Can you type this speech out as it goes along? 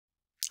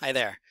Hi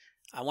there.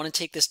 I want to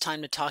take this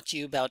time to talk to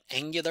you about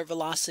angular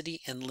velocity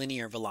and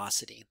linear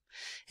velocity.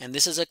 And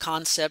this is a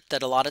concept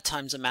that a lot of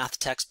times a math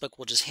textbook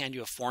will just hand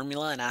you a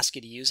formula and ask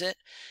you to use it.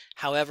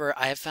 However,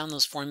 I have found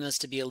those formulas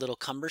to be a little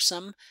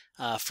cumbersome.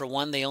 For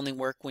one, they only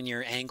work when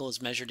your angle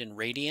is measured in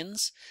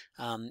radians.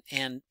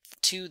 And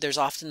two, there's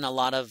often a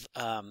lot of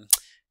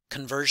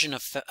conversion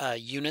of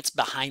units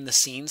behind the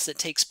scenes that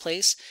takes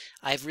place.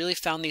 I've really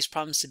found these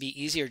problems to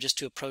be easier just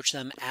to approach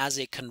them as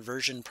a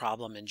conversion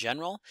problem in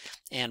general.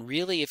 And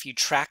really, if you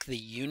track the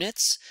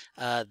units,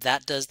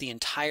 that does the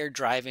entire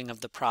driving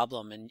of the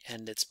problem,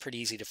 and it's pretty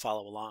easy to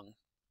follow along.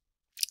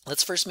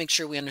 Let's first make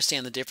sure we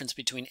understand the difference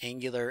between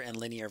angular and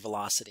linear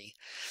velocity.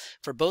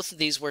 For both of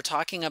these, we're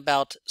talking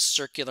about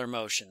circular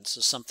motion,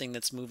 so something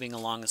that's moving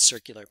along a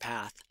circular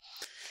path.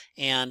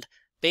 And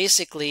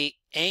basically,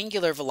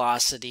 angular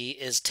velocity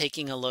is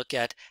taking a look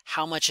at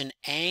how much an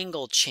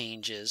angle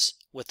changes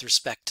with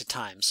respect to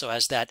time. So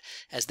as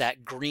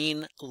that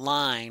green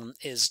line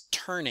is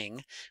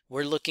turning,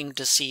 we're looking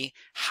to see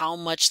how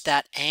much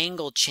that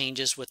angle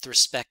changes with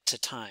respect to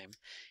time.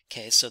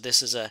 Okay, so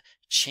this is a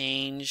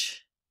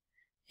change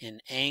in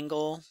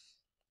angle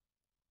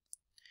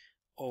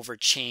over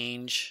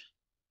change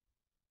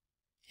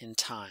in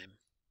time.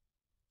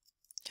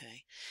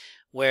 Okay.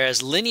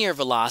 Whereas linear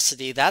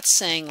velocity, that's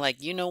saying,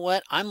 like, you know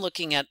what, I'm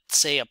looking at,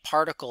 say, a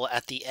particle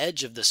at the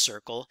edge of the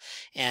circle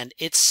and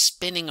it's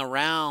spinning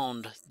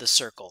around the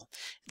circle.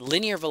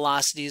 Linear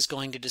velocity is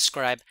going to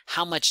describe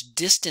how much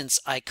distance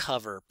I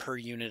cover per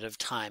unit of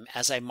time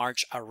as I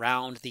march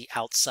around the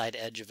outside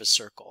edge of a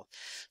circle.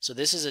 So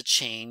this is a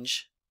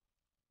change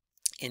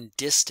in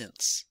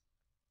distance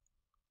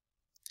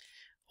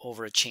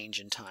over a change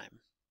in time.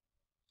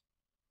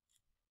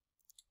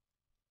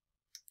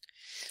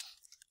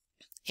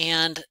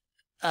 And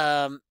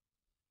I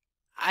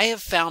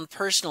have found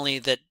personally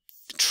that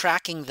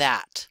tracking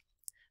that,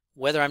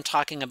 whether I'm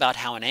talking about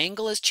how an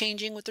angle is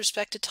changing with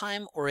respect to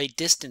time or a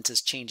distance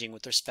is changing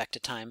with respect to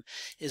time,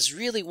 is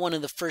really one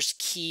of the first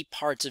key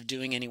parts of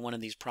doing any one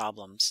of these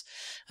problems.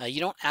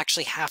 You don't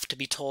actually have to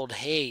be told,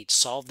 hey,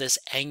 solve this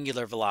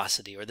angular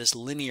velocity or this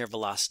linear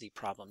velocity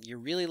problem. You're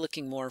really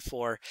looking more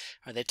for,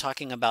 are they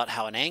talking about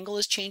how an angle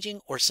is changing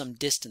or some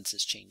distance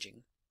is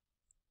changing?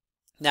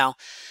 Now,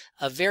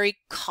 a very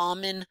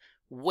common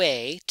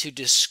way to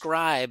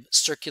describe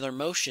circular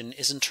motion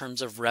is in terms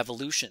of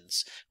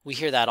revolutions. We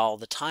hear that all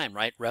the time,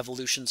 right?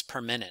 Revolutions per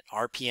minute,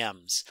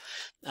 RPMs.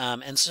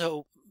 And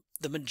so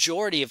the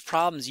majority of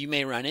problems you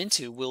may run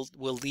into will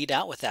lead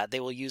out with that. They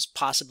will use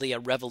possibly a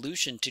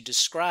revolution to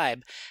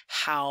describe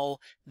how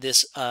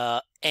this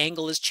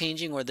angle is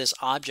changing or this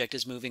object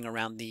is moving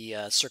around the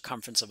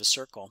circumference of a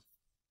circle.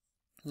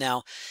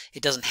 Now,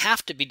 it doesn't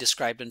have to be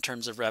described in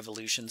terms of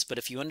revolutions, but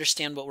if you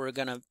understand what we're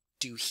going to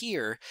do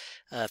here,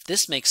 if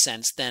this makes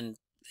sense, then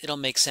it'll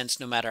make sense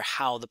no matter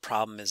how the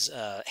problem is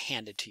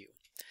handed to you.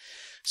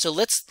 So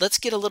let's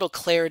get a little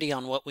clarity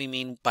on what we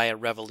mean by a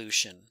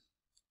revolution.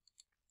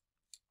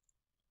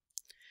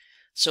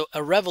 So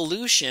a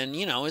revolution,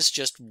 you know, is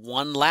just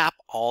one lap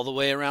all the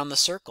way around the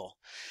circle.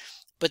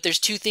 But there's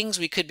two things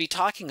we could be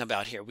talking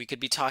about here. We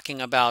could be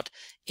talking about,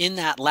 in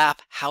that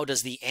lap, how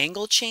does the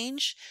angle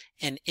change?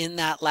 And in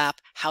that lap,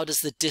 how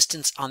does the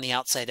distance on the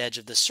outside edge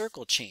of the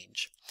circle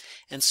change?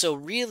 And so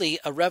really,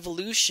 a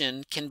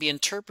revolution can be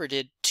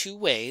interpreted two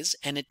ways,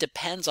 and it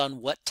depends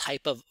on what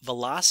type of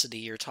velocity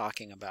you're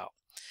talking about.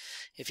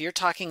 If you're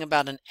talking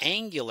about an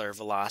angular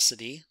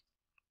velocity,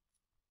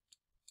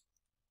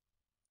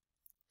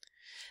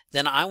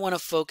 then I want to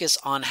focus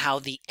on how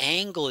the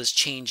angle is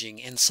changing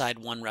inside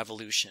one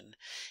revolution.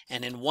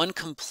 And in one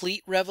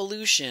complete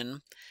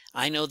revolution,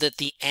 I know that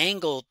the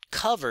angle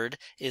covered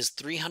is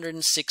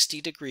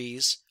 360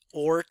 degrees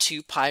or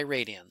 2 pi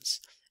radians.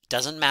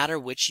 Doesn't matter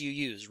which you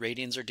use,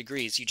 radians or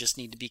degrees, you just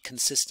need to be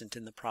consistent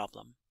in the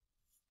problem.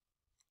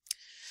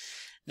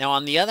 Now,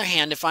 on the other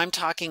hand, if I'm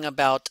talking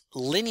about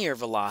linear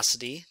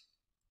velocity,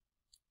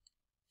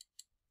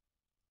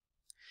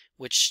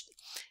 which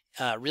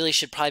really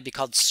should probably be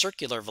called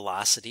circular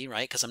velocity,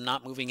 right? Because I'm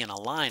not moving in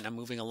a line, I'm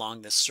moving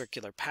along this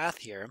circular path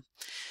here.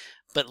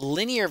 But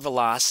linear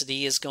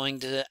velocity is going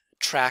to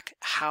track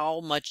how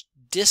much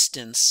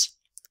distance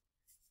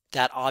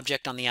that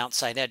object on the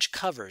outside edge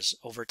covers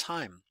over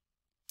time.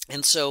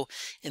 And so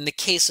in the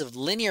case of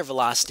linear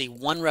velocity,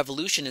 one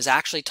revolution is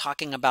actually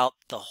talking about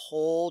the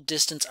whole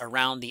distance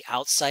around the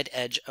outside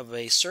edge of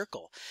a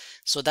circle.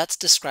 So that's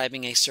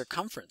describing a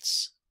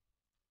circumference,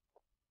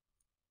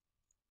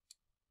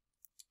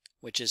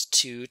 which is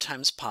 2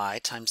 times pi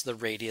times the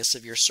radius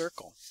of your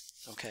circle.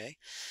 Okay,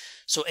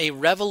 so a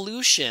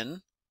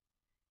revolution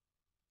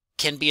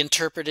can be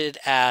interpreted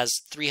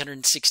as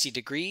 360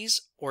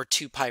 degrees or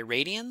 2 pi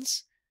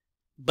radians,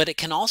 but it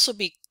can also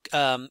be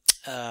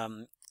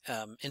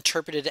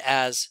interpreted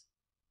as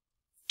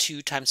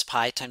 2 times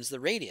pi times the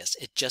radius.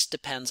 It just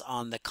depends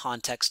on the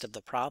context of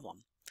the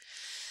problem.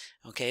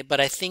 Okay,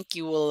 but I think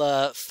you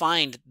will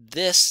find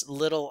this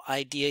little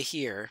idea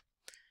here.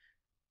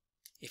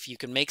 If you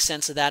can make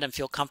sense of that and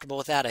feel comfortable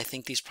with that, I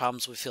think these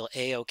problems would feel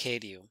a-okay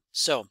to you.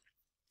 So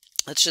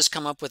Let's just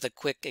come up with a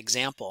quick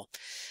example.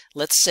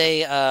 Let's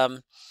say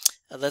that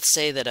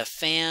a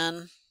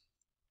fan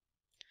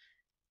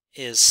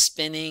is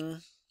spinning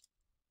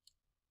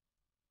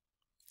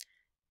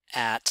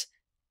at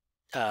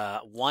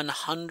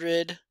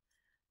 100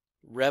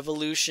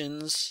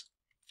 revolutions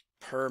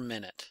per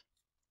minute,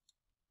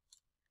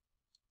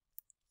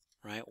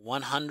 right?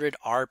 100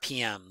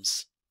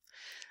 RPMs.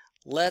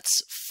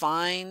 Let's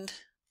find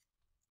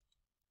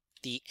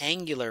the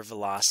angular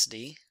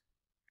velocity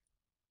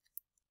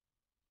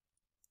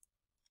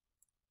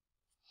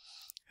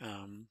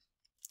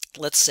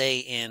let's say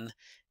in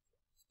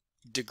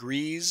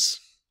degrees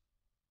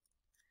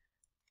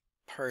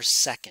per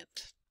second.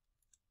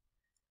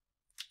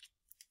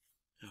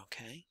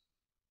 Okay.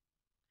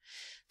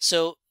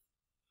 So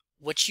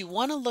what you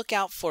want to look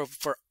out for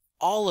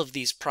all of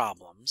these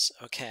problems,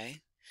 okay,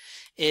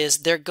 is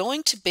they're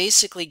going to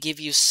basically give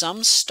you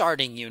some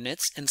starting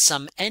units and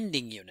some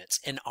ending units,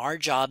 and our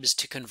job is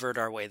to convert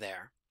our way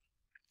there.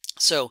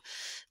 So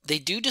they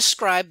do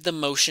describe the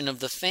motion of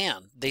the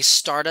fan. They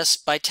start us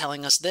by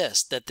telling us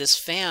this, that this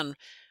fan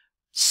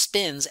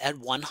spins at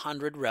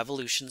 100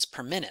 revolutions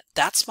per minute.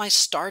 That's my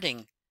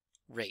starting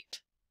rate.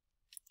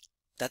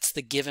 That's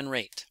the given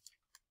rate.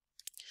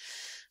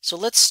 So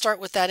let's start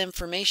with that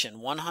information,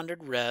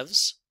 100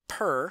 revs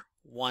per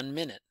 1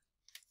 minute.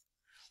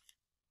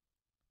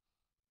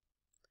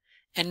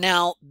 And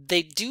now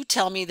they do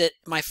tell me that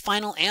my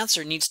final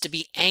answer needs to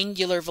be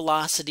angular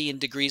velocity in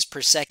degrees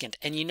per second.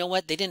 And you know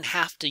what? They didn't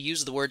have to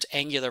use the words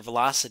angular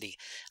velocity.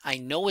 I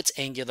know it's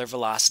angular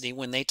velocity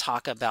when they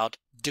talk about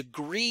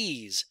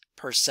degrees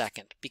per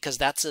second, because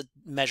that's a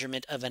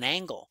measurement of an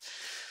angle.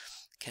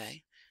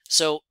 Okay,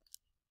 so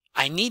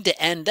I need to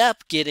end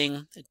up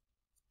getting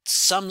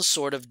some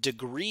sort of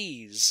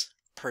degrees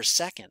per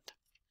second.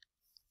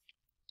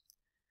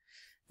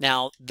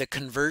 Now, the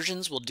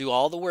conversions will do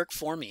all the work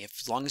for me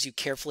as long as you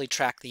carefully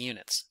track the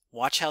units.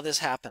 Watch how this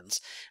happens.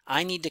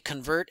 I need to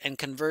convert and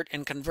convert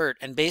and convert,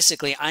 and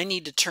basically I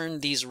need to turn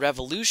these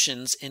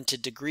revolutions into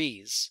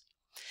degrees.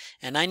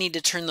 And I need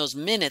to turn those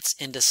minutes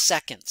into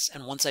seconds.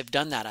 And once I've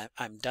done that,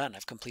 I'm done.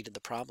 I've completed the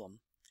problem.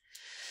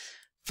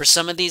 For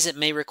some of these, it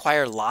may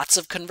require lots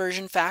of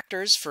conversion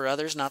factors. For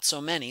others, not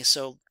so many.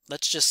 So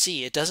let's just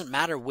see. It doesn't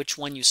matter which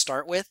one you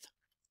start with.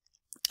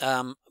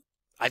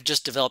 I've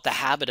just developed a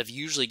habit of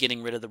usually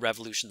getting rid of the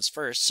revolutions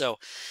first. So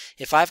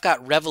if I've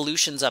got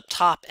revolutions up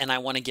top and I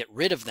want to get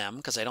rid of them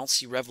because I don't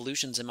see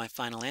revolutions in my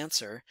final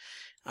answer,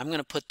 I'm going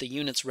to put the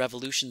units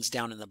revolutions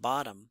down in the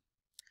bottom.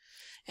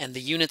 And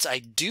the units I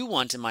do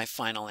want in my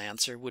final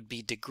answer would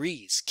be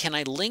degrees. Can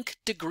I link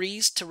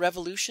degrees to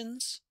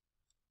revolutions?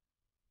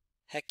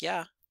 Heck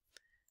yeah.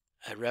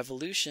 A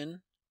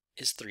revolution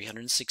is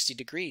 360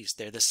 degrees.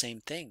 They're the same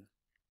thing.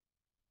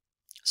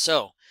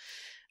 So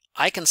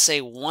I can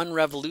say 1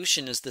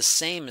 revolution is the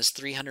same as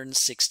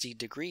 360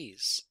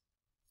 degrees.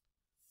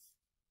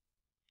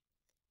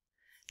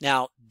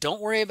 Now,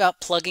 don't worry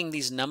about plugging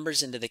these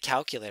numbers into the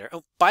calculator.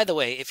 Oh, by the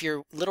way, if you're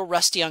a little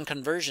rusty on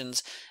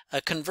conversions,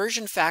 a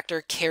conversion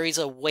factor carries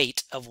a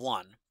weight of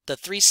 1. The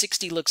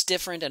 360 looks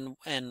different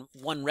and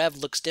 1 rev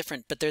looks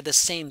different, but they're the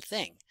same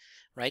thing,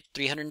 right?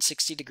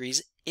 360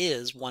 degrees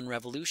is 1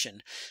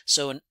 revolution.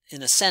 So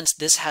in a sense,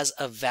 this has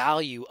a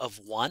value of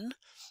 1.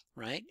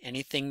 Right?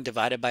 Anything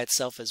divided by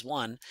itself is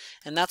 1.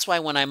 And that's why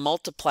when I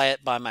multiply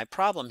it by my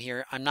problem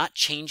here, I'm not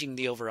changing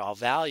the overall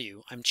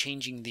value. I'm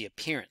changing the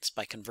appearance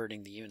by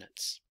converting the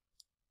units.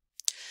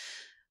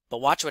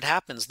 But watch what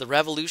happens. The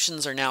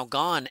revolutions are now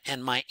gone,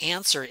 and my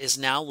answer is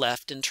now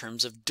left in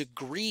terms of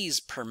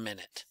degrees per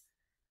minute.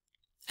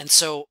 And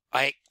so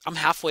I'm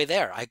halfway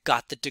there. I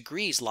got the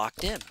degrees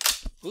locked in.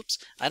 Oops,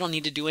 I don't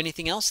need to do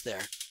anything else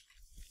there.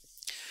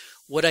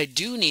 What I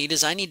do need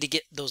is I need to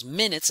get those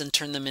minutes and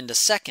turn them into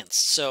seconds.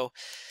 So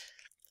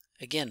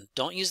again,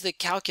 don't use the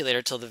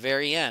calculator till the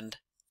very end.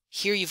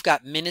 Here you've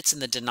got minutes in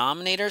the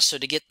denominator, so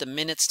to get the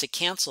minutes to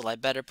cancel, I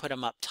better put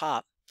them up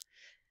top.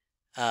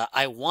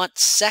 I want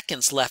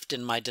seconds left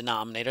in my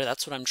denominator.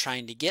 That's what I'm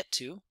trying to get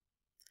to.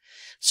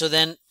 So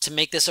then to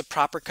make this a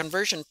proper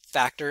conversion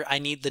factor, I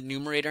need the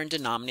numerator and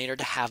denominator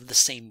to have the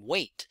same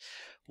weight.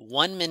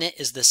 1 minute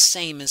is the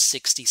same as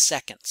 60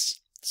 seconds.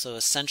 So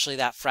essentially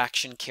that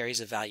fraction carries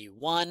a value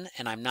 1,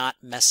 and I'm not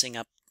messing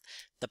up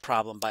the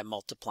problem by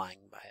multiplying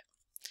by it.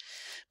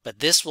 But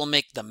this will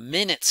make the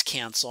minutes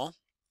cancel.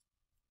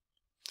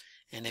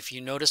 And if you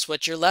notice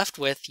what you're left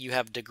with, you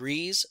have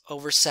degrees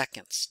over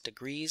seconds,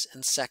 degrees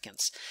and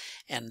seconds.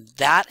 And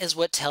that is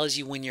what tells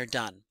you when you're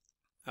done.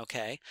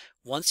 Okay?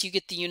 Once you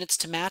get the units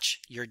to match,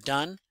 you're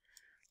done.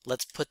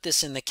 Let's put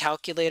this in the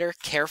calculator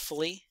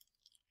carefully.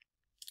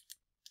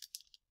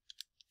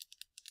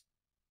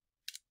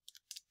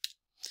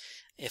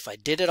 If I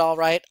did it all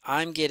right,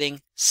 I'm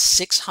getting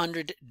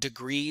 600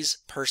 degrees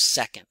per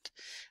second.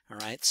 All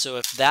right, so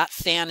if that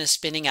fan is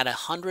spinning at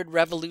 100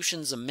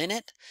 revolutions a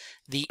minute,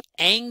 the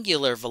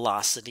angular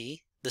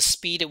velocity, the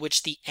speed at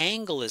which the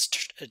angle is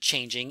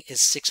changing,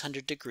 is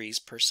 600 degrees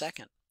per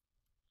second.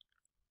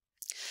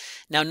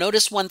 Now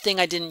notice one thing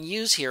I didn't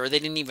use here, or they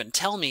didn't even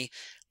tell me.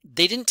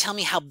 they didn't tell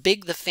me how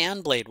big the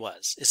fan blade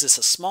was. Is this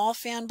a small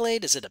fan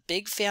blade? Is it a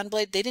big fan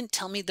blade? They didn't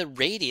tell me the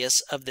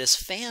radius of this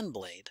fan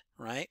blade,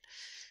 right?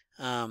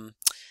 And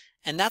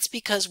that's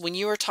because when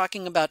you are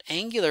talking about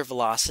angular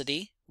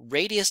velocity,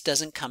 radius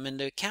doesn't come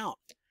into account.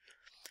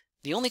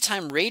 The only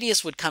time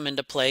radius would come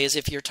into play is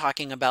if you're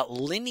talking about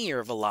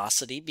linear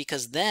velocity,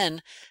 because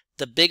then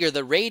the bigger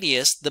the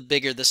radius, the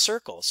bigger the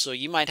circle. So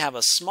you might have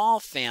a small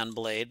fan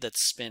blade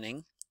that's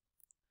spinning,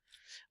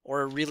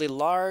 or a really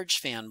large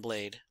fan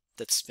blade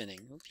that's spinning.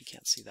 Oop, you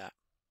can't see that.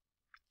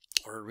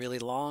 Or a really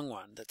long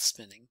one that's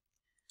spinning.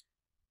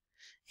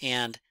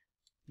 And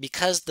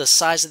because the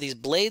size of these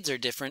blades are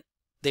different,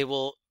 they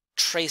will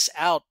trace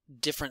out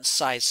different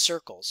size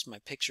circles. My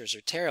pictures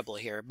are terrible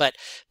here, but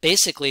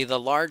basically the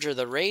larger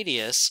the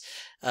radius,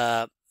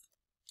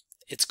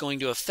 it's going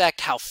to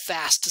affect how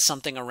fast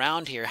something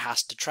around here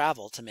has to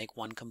travel to make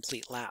one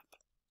complete lap.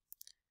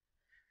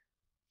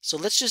 So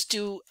let's just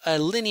do a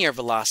linear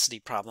velocity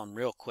problem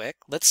real quick.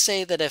 Let's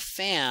say that a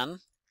fan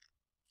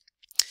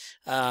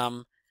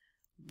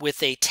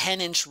with a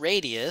 10-inch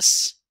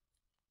radius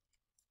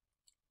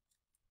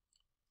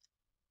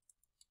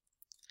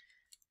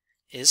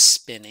is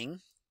spinning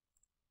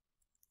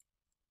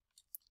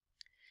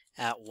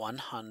at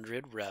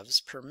 100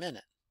 revs per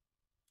minute.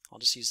 I'll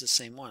just use the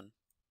same one.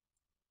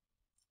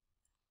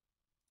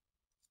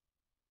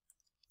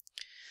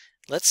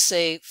 Let's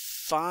say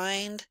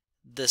find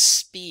the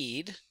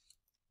speed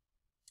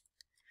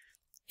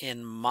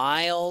in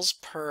miles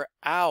per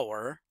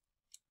hour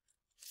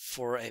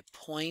for a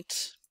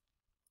point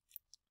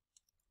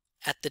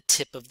at the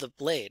tip of the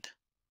blade.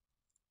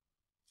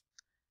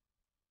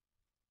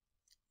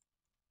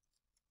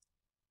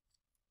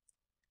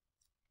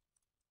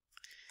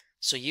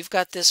 So you've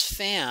got this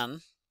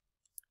fan,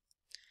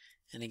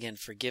 and again,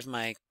 forgive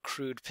my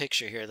crude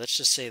picture here. Let's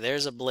just say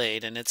there's a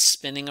blade and it's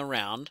spinning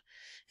around,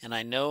 and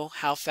I know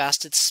how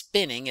fast it's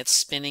spinning. It's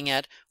spinning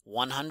at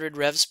 100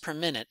 revs per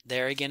minute.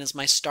 There again is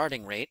my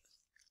starting rate.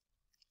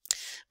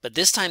 But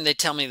this time they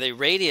tell me the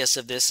radius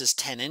of this is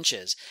 10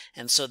 inches,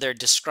 and so they're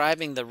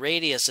describing the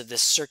radius of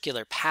this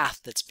circular path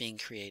that's being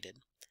created.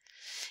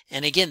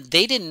 And again,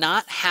 they did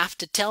not have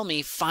to tell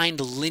me find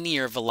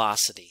linear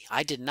velocity.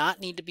 I did not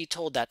need to be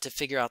told that to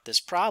figure out this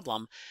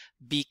problem,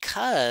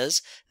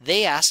 because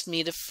they asked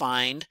me to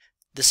find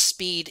the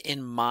speed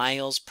in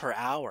miles per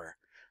hour.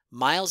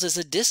 Miles is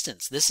a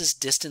distance. This is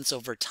distance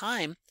over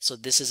time, so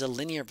this is a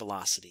linear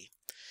velocity.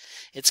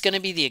 It's going to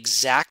be the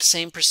exact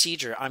same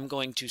procedure. I'm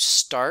going to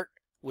start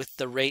with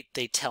the rate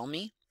they tell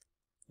me,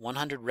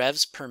 100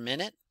 revs per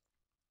minute.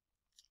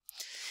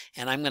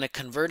 And I'm going to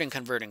convert and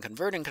convert and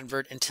convert and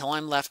convert until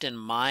I'm left in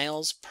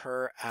miles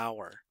per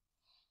hour.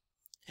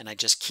 And I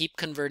just keep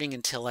converting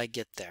until I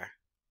get there.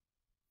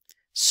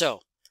 So,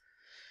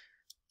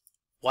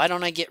 why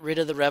don't I get rid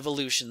of the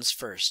revolutions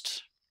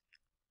first?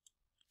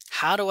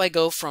 How do I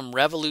go from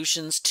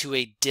revolutions to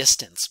a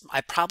distance? I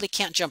probably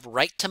can't jump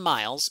right to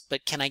miles,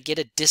 but can I get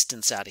a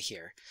distance out of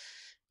here?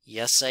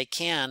 Yes, I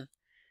can,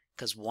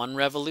 because one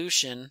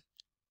revolution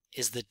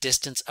is the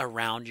distance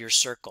around your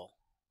circle.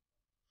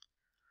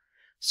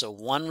 So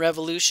one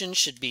revolution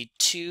should be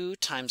 2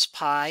 times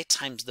pi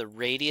times the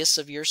radius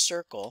of your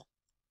circle.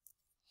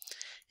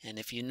 And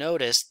if you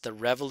notice, the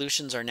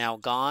revolutions are now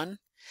gone,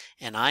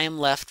 and I am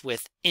left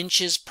with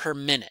inches per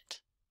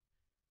minute.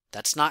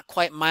 That's not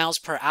quite miles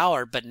per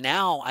hour, but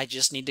now I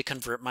just need to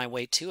convert my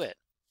way to it.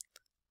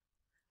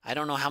 I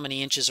don't know how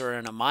many inches are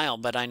in a mile,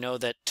 but I know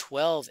that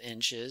 12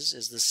 inches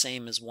is the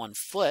same as 1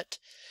 foot,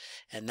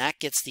 and that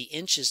gets the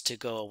inches to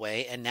go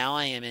away, and now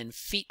I am in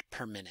feet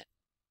per minute.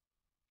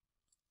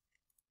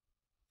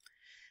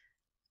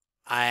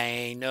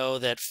 I know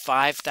that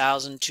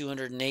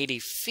 5,280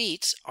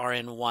 feet are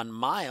in 1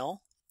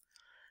 mile.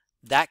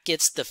 That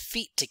gets the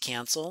feet to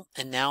cancel,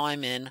 and now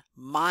I'm in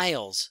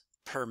miles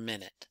per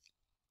minute.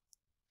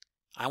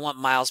 I want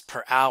miles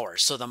per hour,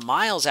 so the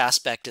miles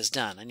aspect is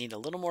done. I need a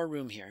little more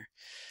room here,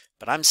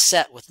 but I'm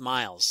set with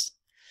miles.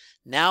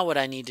 Now what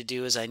I need to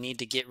do is I need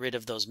to get rid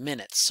of those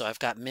minutes. So I've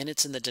got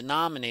minutes in the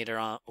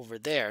denominator over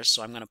there,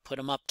 so I'm going to put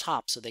them up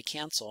top so they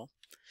cancel.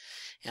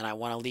 And I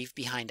want to leave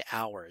behind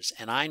hours.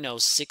 And I know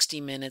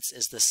 60 minutes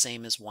is the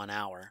same as 1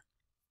 hour.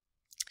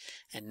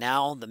 And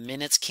now the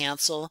minutes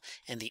cancel,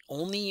 and the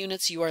only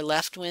units you are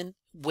left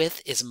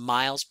with is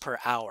miles per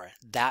hour.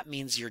 That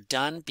means you're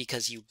done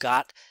because you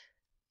got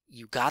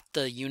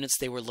the units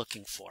they were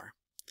looking for.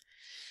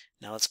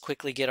 Now let's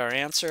quickly get our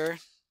answer.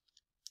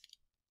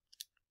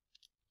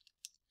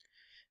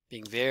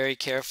 Being very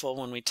careful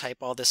when we type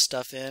all this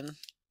stuff in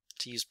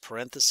to use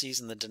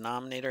parentheses in the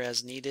denominator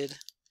as needed.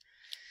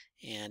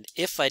 And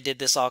if I did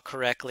this all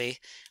correctly,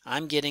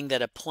 I'm getting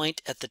that a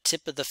point at the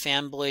tip of the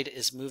fan blade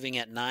is moving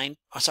at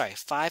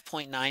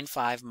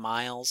 5.95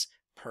 miles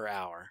per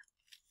hour.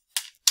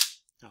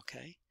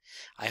 Okay,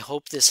 I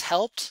hope this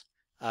helped.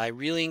 I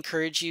really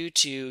encourage you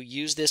to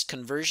use this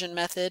conversion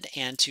method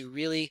and to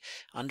really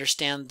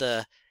understand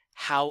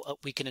how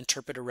we can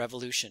interpret a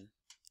revolution.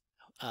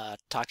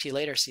 Talk to you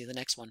later. See you in the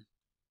next one.